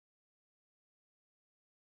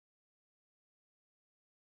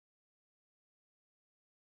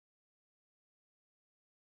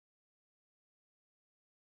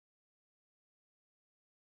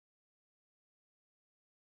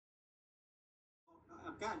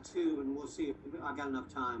got two, and we'll see if I got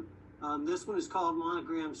enough time. This one is called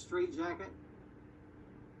Monogrammed Straight Jacket.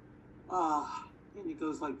 And it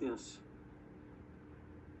goes like this.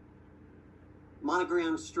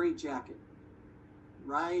 Monogrammed Straight Jacket.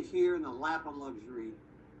 Right here in the lap of luxury.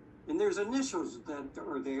 And there's initials that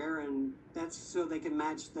are there, and that's so they can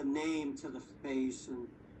match the name to the face and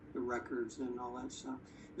the records and all that stuff.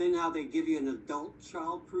 Then now they give you an adult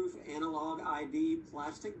child-proof analog ID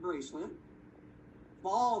plastic bracelet.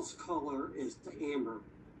 Fall's color is the amber,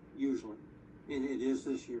 usually, and it is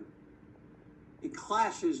this year. It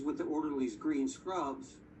clashes with the orderly's green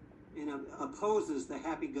scrubs and opposes the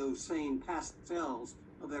happy-go-sane pastels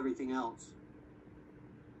of everything else.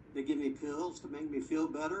 They give me pills to make me feel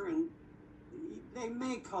better, and they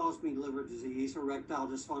may cause me liver disease, erectile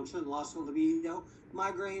dysfunction, loss of libido,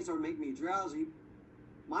 migraines, or make me drowsy.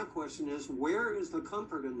 My question is, where is the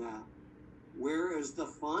comfort in that? Where is the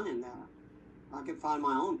fun in that? I can find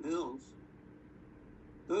my own pills.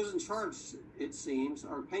 Those in charge, it seems,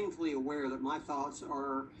 are painfully aware that my thoughts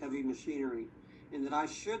are heavy machinery and that I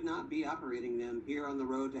should not be operating them here on the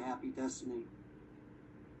road to happy destiny.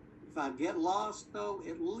 If I get lost, though,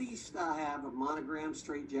 at least I have a monogrammed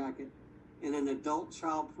straitjacket and an adult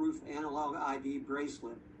child-proof analog ID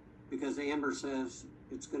bracelet, because Amber says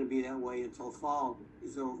it's going to be that way until fall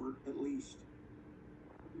is over, at least.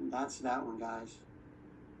 And that's that one, guys.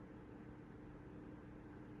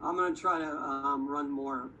 I'm going to try to run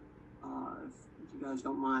more, if you guys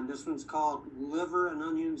don't mind. This one's called Liver and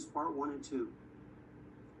Onions, Part 1 and 2.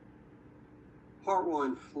 Part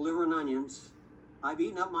 1, Liver and Onions. I've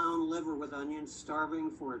eaten up my own liver with onions,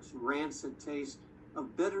 starving for its rancid taste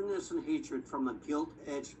of bitterness and hatred from a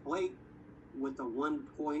gilt-edged plate with a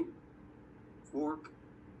 1-point fork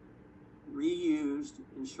reused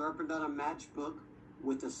and sharpened on a matchbook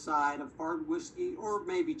with a side of hard whiskey or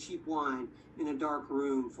maybe cheap wine in a dark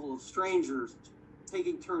room full of strangers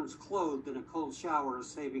taking turns clothed in a cold shower of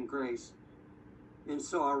saving grace. And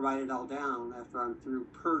so I write it all down after I'm through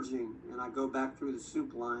purging and I go back through the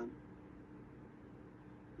soup line.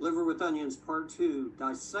 Liver with Onions, Part 2,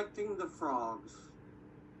 Dissecting the Frogs.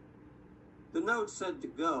 The note said to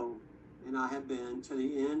go, and I have been to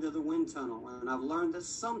the end of the wind tunnel, and I've learned that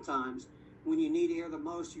sometimes when you need air the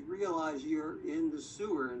most, you realize you're in the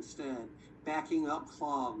sewer instead, backing up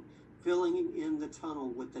clogged, filling in the tunnel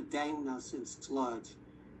with the dankness and sludge.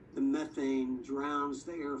 The methane drowns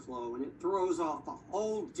the airflow, and it throws off the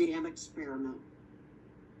whole damn experiment.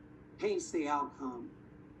 Paints the outcome.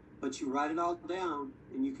 But you write it all down,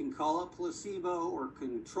 and you can call it placebo or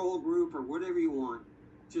control group or whatever you want.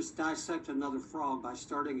 Just dissect another frog by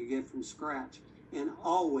starting again from scratch. And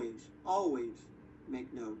always, always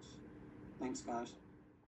make notes. Thanks, guys.